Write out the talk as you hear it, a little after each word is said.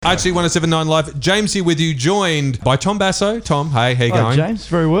IHC 1079 Live. James here with you, joined by Tom Basso. Tom, hey, how you going? James,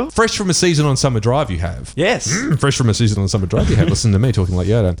 very well. Fresh from a season on Summer Drive you have. Yes. Fresh from a season on Summer Drive you have. Listen to me talking like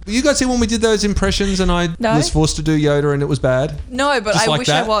Yoda. You guys see when we did those impressions and I was forced to do Yoda and it was bad? No, but Just I like wish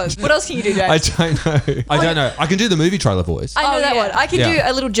that? I was. What else can you do, James? I don't know. I don't know. I can do the movie trailer voice. I know that one. I can Yeah.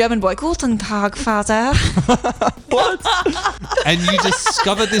 do a little German boy. Guten Tag, Vater. And you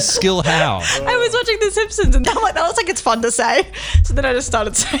discovered this skill how? I was watching The Simpsons and I'm like, that looks like it's fun to say. So then I just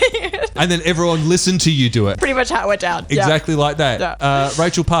started saying it. And then everyone listened to you do it. Pretty much how it went down. Yeah. Exactly like that. Yeah.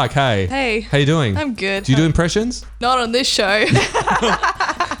 Rachel Park, hey. Hey. How you doing? I'm good. Do you do impressions? Not on this show.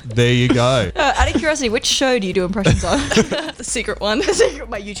 There you go. Out of curiosity, which show do you do impressions on? The secret one.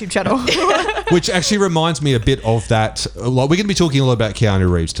 My YouTube channel. Which actually reminds me a bit of that. We're going to be talking a lot about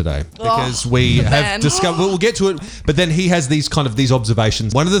Keanu Reeves today because we have man. discovered. We'll get to it, but then he has these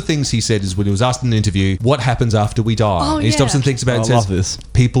observations. One of the things he said is when he was asked in an interview, "What happens after we die?" Oh, And he stops yeah. and thinks about it. And I says, love this.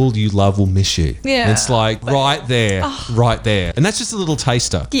 "People you love will miss you." Yeah. And it's like right there, and that's just a little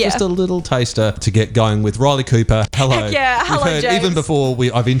taster. Yeah. Just a little taster to get going with Riley Cooper. Hello. Heck yeah. We've Hello, heard, James. even before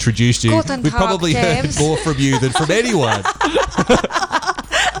I've introduced you, Guten we've Tag, probably heard James. more from you than from anyone.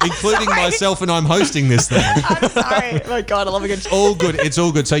 Including myself, and I'm hosting this thing. I'm sorry. Oh my God, I love a good All good. It's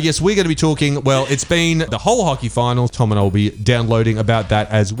all good. So, yes, we're going to be talking. Well, it's been the whole hockey finals. Tom and I will be downloading about that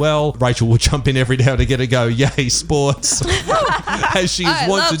as well. Rachel will jump in every now and again and go, "Yay, sports," as she is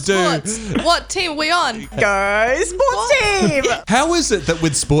wont to do. Sports. What team are we on? Go sports team. How is it that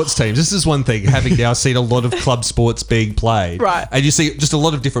with sports teams, this is one thing, having now seen a lot of club sports being played, Right. and you see just a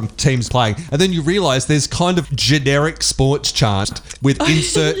lot of different teams playing, and then you realise there's kind of generic sports chant with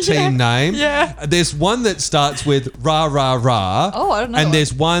insert team name. Yeah. There's one that starts with rah, rah, rah. Oh, I don't know And that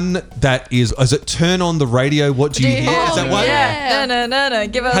there's one that is it turn on the radio, what do you hear? Is that one? Yeah. No.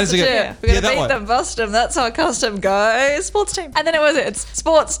 Give How us does a it go? cheer. We're Yeah, going that to beat one. them, bust them. That's our custom. Go sports team. And then it's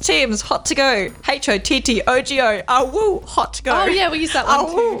sports teams, hot to go. HOTTOGO. Ah, woo, hot to go. Oh, yeah, we use that Ah,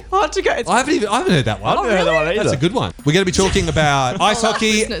 one woo, too. hot to go. It's I haven't heard that one. I haven't heard that one either. That's a good one. We're going to be talking about ice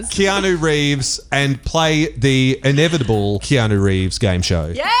hockey, listeners. Keanu Reeves, and play the inevitable Keanu Reeves game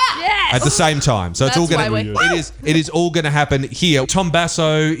show. yeah. Yes. At the same time, so it's all That's going why to. It is all going to happen here. Tom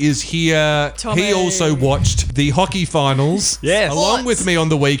Basso is here. Tommy. He also watched the hockey finals. Yes. along Sports. with me on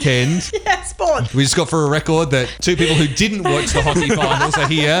the weekend. Yeah, sports. We just got for a record that two people who didn't watch the hockey finals are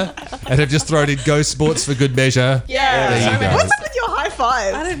here and have just thrown in Go Sports for good measure. Yeah. There you go. What's up with your high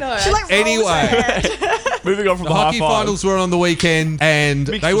five? I don't know. She like rolls Anyway. her head. Moving on from The the hockey high five. finals were on the weekend and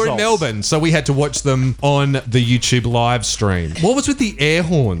Mixed they were in results. Melbourne, so we had to watch them on the YouTube live stream. What was with the air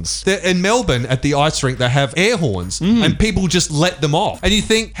horns? In Melbourne at the ice rink, they have air horns and people just let them off. And you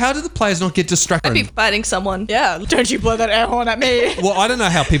think, how do the players not get distracted? I'd be fighting someone. Yeah. Don't you blow that air horn at me. Well, I don't know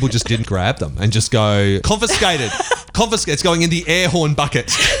how people just didn't grab them and just go, confiscated. Confiscate. It's going in the air horn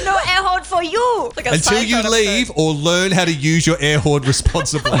bucket. No air horn for you. Like a Until you Seinfeld leave episode. or learn how to use your air horn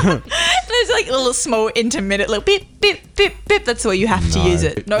responsibly. There's like a little small intermittent little beep, beep, beep, beep. That's where you have to use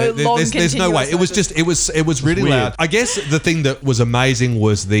it. No long there's no way. It was continuous just it was really weird. loud. I guess the thing that was amazing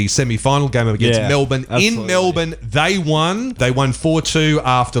was the semi-final game against Yeah, Melbourne. In absolutely. Melbourne, they won. They won 4-2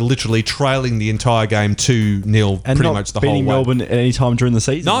 after literally trailing the entire game 2-0 And pretty not much the whole beating way. Melbourne at any time during the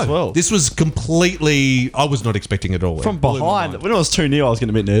season No, as well. this was completely. I was not expecting it at all. From It blew my behind, mind. when it was 2-0, I was getting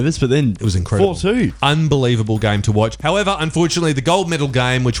a bit nervous, but then It was incredible. 4-2. Unbelievable game to watch. However, unfortunately, the gold medal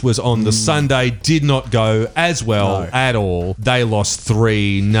game, which was on the Sunday, did not go as well No. at all. They lost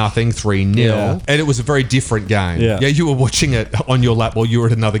 3-0, 3-0. Yeah. And it was a very different game. Yeah. You were watching it on your lap while you were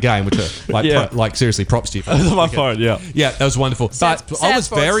at another game, which are Yeah. like seriously, props to you. for On my okay. phone, yeah. Yeah, that was wonderful. Sad- but I sad was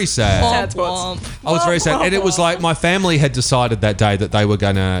sports. very sad. Sad sports. I was very sad. And it was like my family had decided that day that they were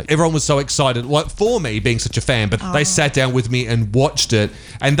going to... Everyone was so excited, like for me being such a fan, but they sat down with me and watched it.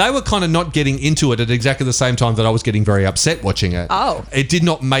 And they were kind of not getting into it at exactly the same time that I was getting very upset watching it. Oh. It did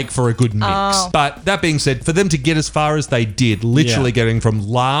not make for a good mix. Oh. But that being said, for them to get as far as they did, literally Yeah. getting from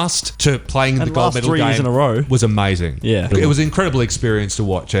last to playing the And gold last medal 3 game years in a row. was amazing. Yeah. It was an incredible experience to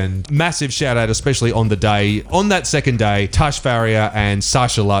watch, and massive shout out, especially on the day, on that second day, Tash Farrier and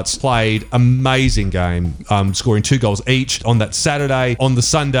Sasha Lutz played amazing game, scoring 2 goals each on that Saturday. On the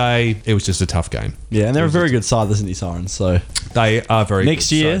Sunday, it was just a tough game. Yeah, and they're a very good side, the Sydney Sirens. So They are very next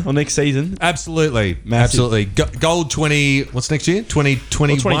good, year so- or next season, Absolutely. Massive. Absolutely. Gold 20, what's next year?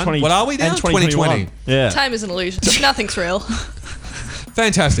 2021? 2020 What are we now? and 2021. Yeah. Time is an illusion. Nothing's real.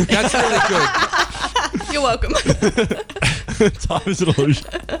 Fantastic. That's really good. You're welcome. Time is an illusion.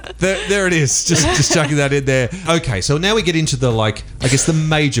 There it is. Just chucking that in there. Okay, so now we get into the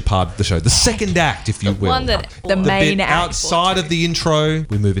major part of the show, the second act, if you will. One that The main bit act. outside of the intro,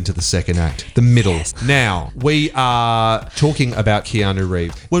 we move into the second act, the middle. Now, we are talking about Keanu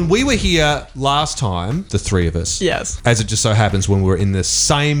Reeves. When we were here last time, the three of us, Yes. as it just so happens, when we were in the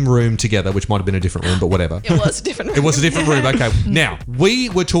same room together, which might have been a different room, but whatever. It was different. It was a different room. Okay. Now, we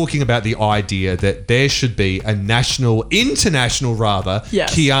were talking about the idea that there should be a international rather,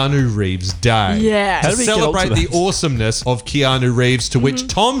 Yes. Keanu Reeves Day. Yes. To How do we get celebrate onto the that? awesomeness of Keanu Reeves, to which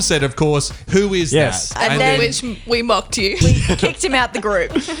Tom said, of course, who is Yes. that? And then- which we mocked you. Kicked him out the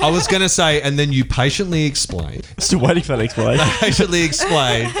group. I was going to say, and then you patiently explained Still waiting for that explanation.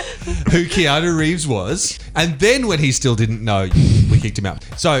 who Keanu Reeves was. And then when he still didn't know, we kicked him out.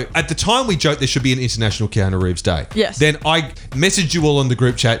 So at the time we joked there should be an International Keanu Reeves Day. Yes. Then I messaged you all on the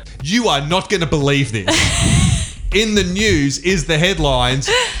group chat, you are not going to believe this. In the news is the headlines,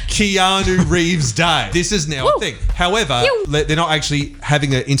 Keanu Reeves Day. This is now a thing. However, they're not actually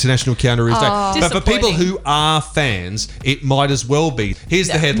having an International Keanu Reeves Day. But for people Disappointing. who are fans, it might as well be. Here's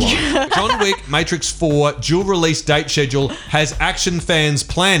the headline. John Wick Matrix 4 dual release date schedule has action fans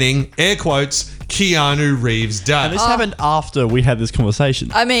planning, air quotes, Keanu Reeves Day. And this happened after we had this conversation.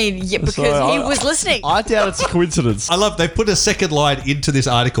 I mean, yeah, because So he I- was listening. I doubt it's a coincidence. I love they put a second line into this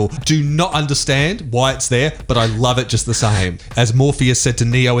article. Do not understand why it's there, but I love it just the same. As Morpheus said to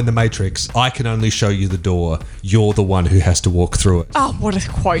Neo in The Matrix, I can only show you the door. You're the one who has to walk through it. Oh, what a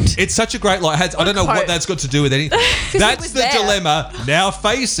quote. It's such a great line. I don't know what quote. that's got to do with anything. That's was the there. dilemma now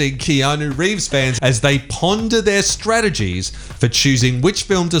facing Keanu Reeves fans as they ponder their strategies for choosing which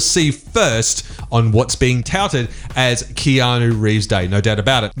film to see first on what's being touted as Keanu Reeves Day. No doubt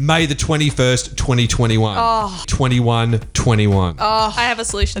about it. May the 21st, 2021. 2121. I have a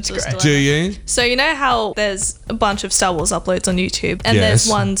solution to this great. dilemma. Do you? So you know how there's a bunch of Star Wars uploads on YouTube, and Yes. there's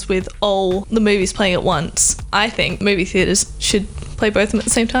ones with all the movies playing at once. I think movie theaters should play both of them at the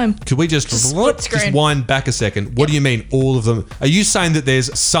same time. Could we just screen. wind back a second? What do you mean, all of them? Are you saying that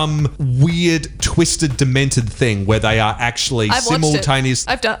there's some weird, twisted, demented thing where they are actually I've watched simultaneous?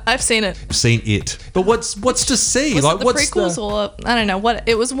 it. I've seen it. Seen it, but what's to see? Was like it the what's prequels or I don't know what?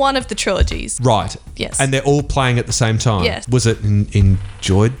 It was one of the trilogies. right? Yes. and they're all playing at the same time. Yes. Was it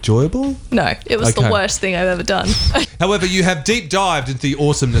enjoyable? No, it was Okay. the worst thing I've ever done. However, you have deep dived into the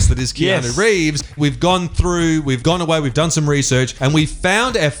awesomeness that is Keanu Yes. Reeves. We've gone through, we've gone away, we've done some research, and we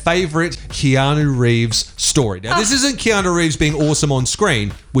found our favorite Keanu Reeves story. Now, this isn't Keanu Reeves being awesome on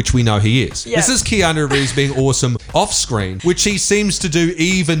screen, which we know he is. Yes. This is Keanu Reeves being awesome off screen, which he seems to do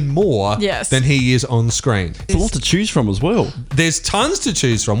even more Yes. than he is on screen. There's a lot to choose from as well. There's tons to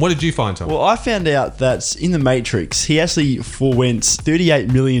choose from. What did you find, Tom? Well, I found out that in The Matrix, he actually forwent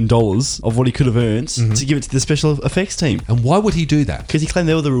 $38 million of what he could have earned to give it to the special effects team. And why would he do that? Because he claimed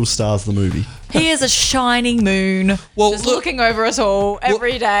they were the real stars of the movie. He is a shining moon, Well, just look- looking over us all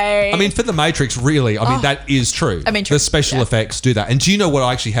every day. I mean, for The Matrix, really, that is true. I mean, true, the special yeah. effects do that. And do you know what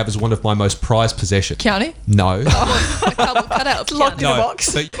I actually have as one of my most prized possessions? Keanu No. A couple cut out of locked in Keanu. a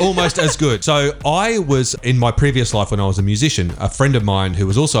box. but almost as good. So I was, in my previous life when I was a musician, a friend of mine who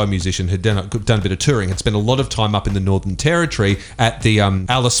was also a musician had done a bit of touring, had spent a lot of time up in the Northern Territory at the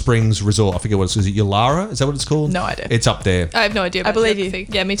Alice Springs Resort. I forget what it's called. Is it Yulara? Is that what it's called? No idea. It's up there. I have no idea. About believe the you. thing.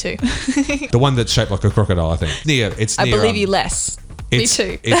 Yeah, me too. The one that's shaped like a crocodile, I think. It's I near, believe you less. It's,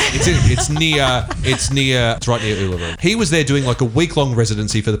 too. It's right near Uluru. He was there doing like a week-long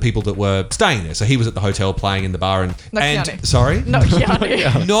residency for the people that were staying there. So he was at the hotel playing in the bar and Keanu. sorry, Not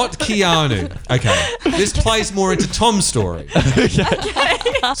Keanu. not Keanu. Okay, this plays more into Tom's story.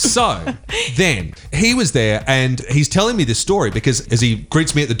 So then he was there and he's telling me this story because as he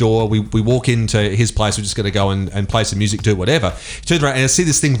greets me at the door, we walk into his place. We're just going to go and play some music, do whatever. He turns around and I see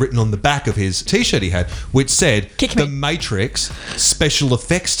this thing written on the back of his t-shirt he had, which said Kick The me. Matrix Special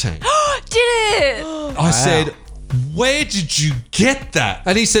Effects Team. Did it? I said, where did you get that?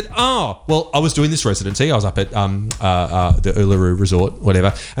 And he said, oh, well, I was doing this residency. I was up at the Uluru Resort, whatever.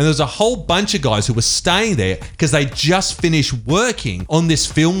 And there was a whole bunch of guys who were staying there because they just finished working on this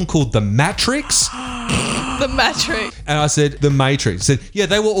film called The Matrix. The Matrix. And I said, The Matrix. He said, yeah,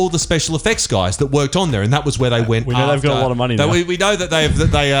 they were all the special effects guys that worked on there. And that was where they went. We know they've got a lot of money now. We know that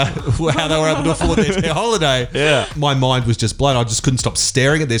how they were able to afford their holiday. Yeah. My mind was just blown. I just couldn't stop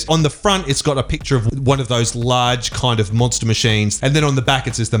staring at this. On the front, it's got a picture of one of those large kind of monster machines. And then on the back,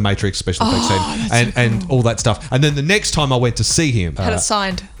 it says The Matrix Special Effects Team and all that stuff. And then the next time I went to see him, Had it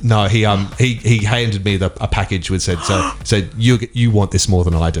signed. no, he handed me a package which said, so you want this more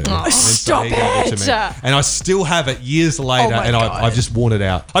than I do. And so stop he gave it. to me. And I still have it years later, my and God. I've just worn it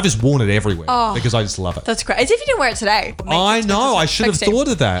out. I've just worn it everywhere because I just love it. That's great. As if you didn't wear it today. I know. I should have thought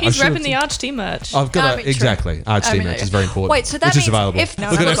of that. He's I should repping the have Arch T merch. I've got I to mean, true. exactly. Arch I Team mean, Match is very important. Wait, so that which is means available. if- no,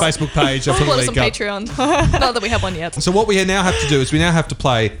 Look at our no, no. Facebook page. I'll put a Follow us link on up. Patreon. Not that we have one yet. So what we now have to do is we now have to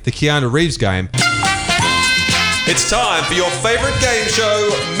play the Keanu Reeves game. It's time for your favorite game show,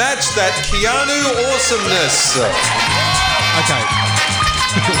 Match That Keanu Awesomeness.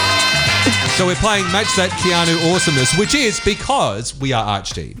 Okay. So we're playing Match That Keanu Awesomeness, which is because we are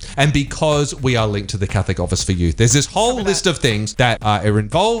ArchD and because we are linked to the Catholic Office for Youth. There's this whole list of things that are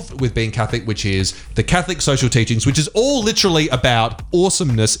involved with being Catholic, which is the Catholic social teachings, which is all literally about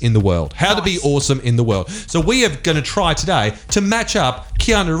awesomeness in the world, how to be awesome in the world. So we are going to try today to match up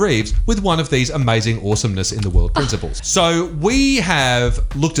Keanu Reeves with one of these amazing awesomeness in the world principles. So we have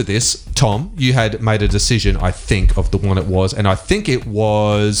looked at this. Tom, you had made a decision, I think, of the one it was, and I think it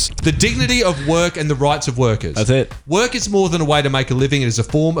was the dignity of work and the rights of workers. That's it. Work is more than a way to make a living. It is a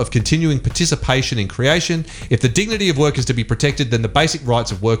form of continuing participation in creation. If the dignity of work is to be protected, then the basic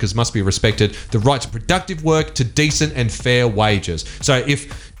rights of workers must be respected. The right to productive work, to decent and fair wages. So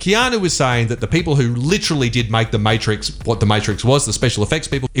if Keanu was saying that the people who literally did make The Matrix, what The Matrix was, the special effects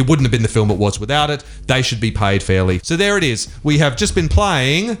people, it wouldn't have been the film it was without it. They should be paid fairly. So there it is. We have just been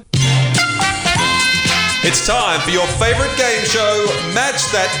playing... It's time for your favorite game show, Match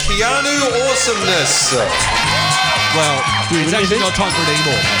That Keanu Awesomeness. Well, it's actually not time for it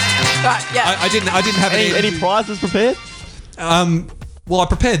anymore. Right, yeah. I didn't have Any prizes prepared? Well, I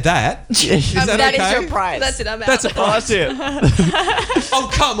prepared that. Is that that okay? is your prize. That's it. I'm out. That's a Oh, prize. that's it. Oh,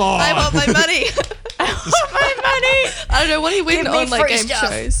 come on. I want my money. my money. I don't know. What do you win Give me on like free game stuff.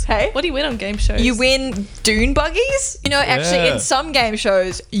 shows? Hey? What do you win on game shows? You win dune buggies. You know, actually, Yeah. in some game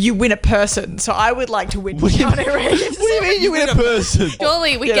shows, you win a person. So I would like to win Keanu Reeves. What do you mean you win a person?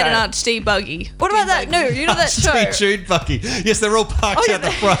 Surely we You get an know. Arch T buggy. What about that? No, you know that show. Archie Buggy. Yes, they're all parked Oh, out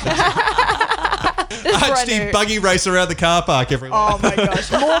the front. This is brand Archie new. Buggy race around the car park everywhere. Oh my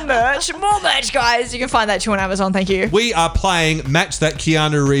gosh. More merch, guys. You can find that too on Amazon. Thank you. We are playing Match That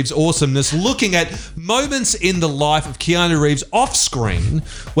Keanu Reeves Awesomeness, looking at moments in the life of Keanu Reeves off screen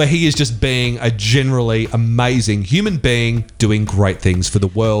where he is just being a generally amazing human being doing great things for the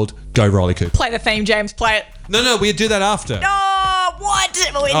world. Go Riley Cooper. Play the theme, James. Play it. No, we do that after. Oh, what?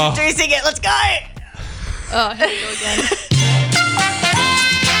 We're Oh. introducing it. Let's go. Oh, here we go again.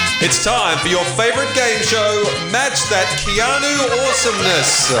 It's time for your favorite game show, Match That Keanu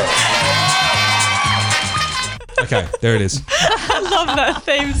Awesomeness. Okay, there it is. I love that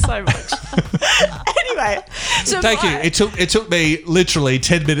theme so much. Anyway, so Thank you. It took me literally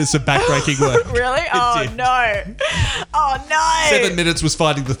 10 minutes of backbreaking work. Really? Oh did. no. Oh no. 7 minutes was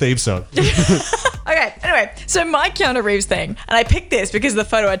finding the theme song. Okay, anyway, so my Keanu Reeves thing, and I picked this because of the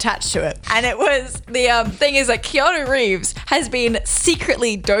photo attached to it. And it was, the thing is that Keanu Reeves has been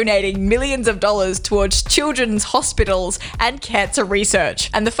secretly donating millions of dollars towards children's hospitals and cancer research.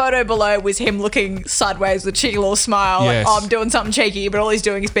 And the photo below was him looking sideways with a cheeky little smile, Yes. like, oh, I'm doing something cheeky, but all he's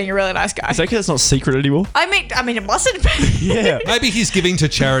doing is being a really nice guy. Is that because it's not secret anymore? I mean, it mustn't be. Yeah. Maybe he's giving to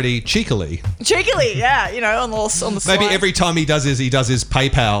charity cheekily. Cheekily, yeah, you know, on the Maybe slide. every time he does his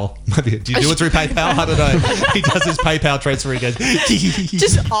PayPal. Maybe, do you do it through PayPal? I don't know. He does his PayPal transfer again.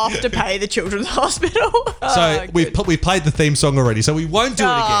 Just afterpay the children's hospital. So we've played the theme song already, so we won't do it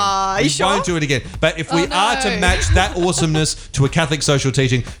again. Are you We sure? won't do it again. But if we Oh, are to no. match that awesomeness to a Catholic social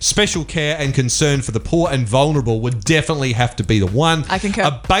teaching, special care and concern for the poor and vulnerable would definitely have to be the one. I concur.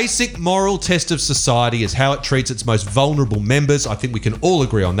 A basic moral test of society is how it treats its most vulnerable members. I think we can all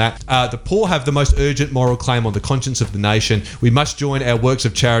agree on that. The poor have the most urgent moral claim on the conscience of the nation. We must join our works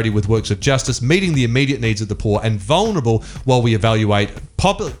of charity with works of justice, meeting the immediate needs of the poor and vulnerable while we evaluate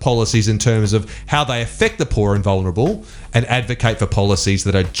public policies in terms of how they affect the poor and vulnerable and advocate for policies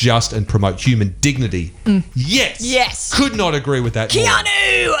that are just and promote human dignity. Yes. Yes. Could not agree with that more.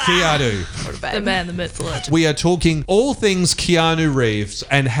 Keanu! Keanu. The man, the myth, the legend. We are talking all things Keanu Reeves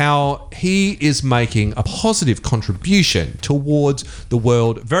and how he is making a positive contribution towards the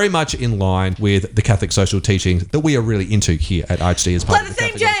world, very much in line with the Catholic social teachings that we are really into here at ArchD as part Play of the the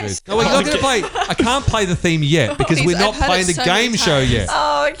theme, Catholic James. No, we're not going to play. I can't play the theme yet because Please, we're not I've heard playing it the so many game show times. yet.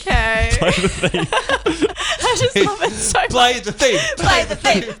 Oh, okay. I just love it so much. Play the theme. Play the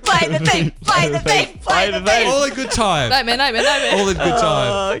theme. Play the theme. Play the theme. Play the theme. All in good time. Nightmare. All in good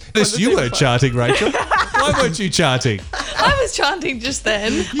time. This you weren't chanting, Rachel. Why weren't you chanting? I was chanting just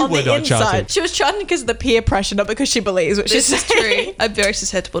then. You On were the not inside, chanting. she was chanting because of the peer pressure, not because she believes what she's This is saying. true. I'm very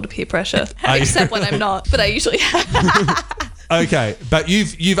susceptible to peer pressure, Are you? except when I'm not, but I usually am. Okay, but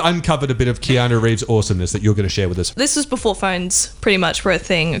you've uncovered a bit of Keanu Reeves' awesomeness that you're going to share with us. This was before phones pretty much were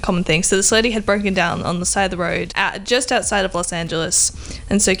a common thing. So this lady had broken down on the side of the road just outside of Los Angeles.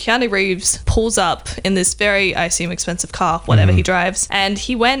 And so Keanu Reeves pulls up in this very, I assume, expensive car, whatever he drives. And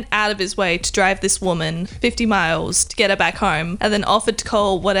he went out of his way to drive this woman 50 miles to get her back home and then offered to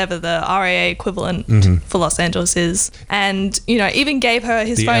call whatever the RAA equivalent for Los Angeles is. And, you know, even gave her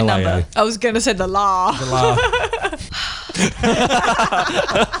his The phone LAA. number. I was going to say the law.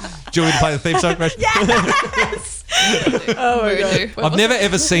 Do you want me to play the theme song, Rach? Yes. Oh my god. Wait, I've never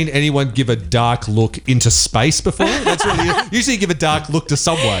ever seen anyone give a dark look into space before. That's really usually you give a dark look to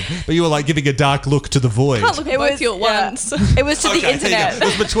someone, but you were like giving a dark look to the void. Can't look at both you at yeah. once. It was to the Okay, there you go. internet. It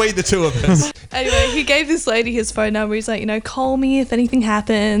was between the two of us. Anyway, he gave this lady his phone number. He's like, you know, call me if anything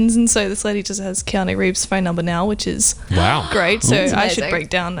happens. And so this lady just has Keanu Reeves' phone number now, which is Wow. great. So That's I should amazing. break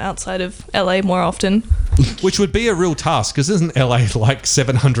down outside of LA more often. Which would be a real task because isn't LA like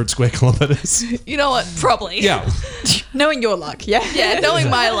 700 square kilometers? You know what? Probably. Yeah. Knowing your luck, yeah. Yeah, knowing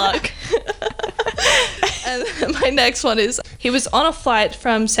my luck. And my next one is he was on a flight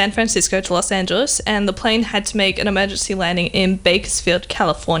from San Francisco to Los Angeles and the plane had to make an emergency landing in Bakersfield,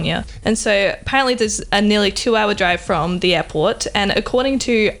 California. And so apparently there's a nearly 2-hour drive from the airport, and according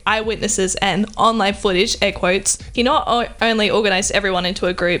to eyewitnesses and online footage, air quotes, he not only organised everyone into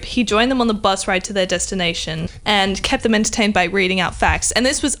a group, he joined them on the bus ride to their destination and kept them entertained by reading out facts. And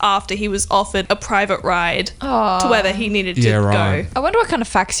this was after he was offered a private ride to wherever he needed to Yeah, right. I wonder what kind of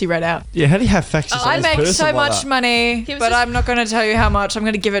facts he read out. Yeah, how do you have facts just I on this make person so like much that? money, He was but just- I'm not going to tell you how much. I'm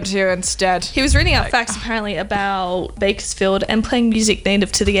going to give it to you instead. He was reading out facts apparently about Bakersfield and playing music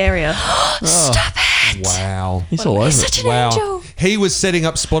native to the area. Stop it. Wow. He's all over it. Such an Wow. angel. He was setting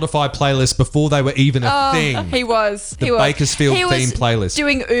up Spotify playlists before they were even a thing. He was. The he was. Bakersfield He was themed playlist.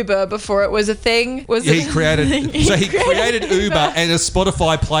 Doing Uber before it was a thing. Was He it? created he created Uber and a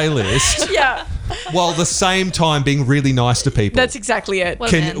Spotify playlist Yeah, while at the same time being really nice to people. that's exactly it.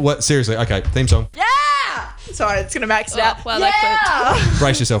 What a man. What seriously? Okay, theme song. Yeah. Sorry, it's gonna max it Oh, out. wow, that yeah.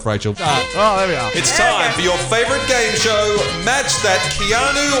 Brace yourself, Rachel. Oh, there we are. It's time for your favorite game show, Match That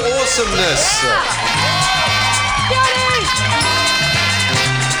Keanu Awesomeness.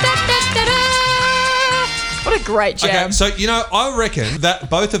 What a great jam. Okay, so you know, I reckon that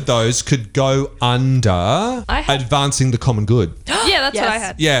both of those could go under I had- advancing the common good. Yeah, that's what I Yes.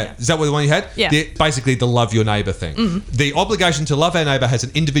 had. Yeah, is that what the one you had? Yeah. Basically, the love your neighbour thing. The obligation to love our neighbour has an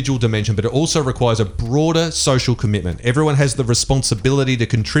individual dimension, but it also requires a broader social commitment. Everyone has the responsibility to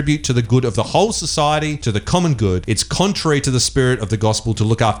contribute to the good of the whole society, to the common good. It's contrary to the spirit of the gospel to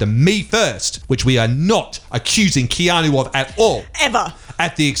look after me first, which we are not accusing Keanu of at all. Ever.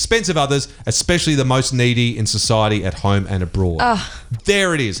 At the expense of others, especially the most needy in society at home and abroad.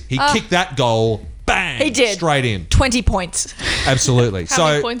 There it is. He kicked that goal. Bang! He did. Straight in. 20 points. Absolutely. How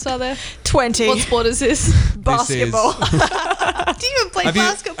many points are there? 20. What sport is this? Basketball. Do you even play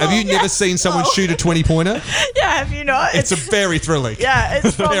basketball? Have you never seen someone shoot a 20-pointer? Yeah, have you not? It's a very thrilling. yeah,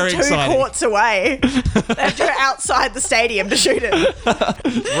 it's from very 2 exciting. courts away. They have to go outside the stadium to shoot it.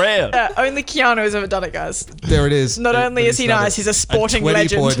 Rare. Only Keanu has ever done it, guys. There it is. Not only is he nice, he's a sporting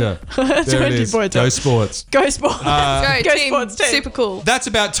legend. 20-pointer. There it is. 20-pointer. Go sports. Go Sports. Go, Go team. Sports team. Super cool. That's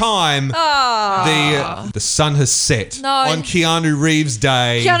about time. The sun has set No. on Keanu Reeves'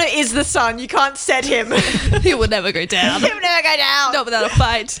 day. Keanu is the sun. You can't set him. He would never go down. He'll never go down. Not without a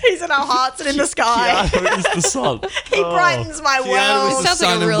fight. He's in our hearts and in the sky. Keanu is the sun. He brightens my Keanu world. is the Sounds sun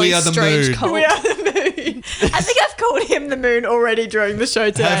like a and really we are the strange moon. cult. We are the moon. I think I've called him the moon already during the show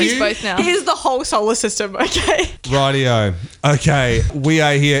today. Have He's you? both now. He is the whole solar system, okay? Rightio. Okay, we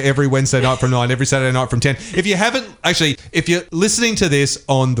are here every Wednesday night from 9, every Saturday night from 10. If you're listening to this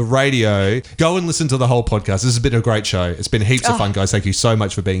on the radio, go and listen to the whole podcast. This has been a great show. It's been heaps of fun, guys. Thank you so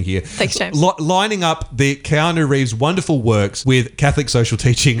much for being here. Thanks, James. Lining up the Keanu Reeves' wonderful works with Catholic social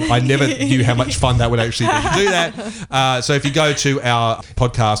teaching. I never knew how much fun that would actually be to do that. So if you go to our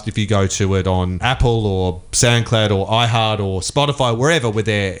podcast, if you go to it on Apple or SoundCloud or iHeart or Spotify, wherever, we're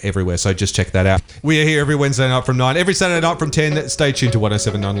there everywhere. So just check that out. We are here every Wednesday night from 9, every Saturday night from 10. Stay tuned to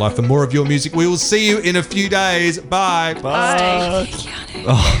 107.9 Live for more of your music. We will see you in a few days. Bye. Bye. Keanu.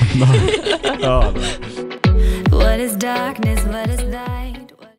 Oh, no. Oh, no. What is darkness? What is light?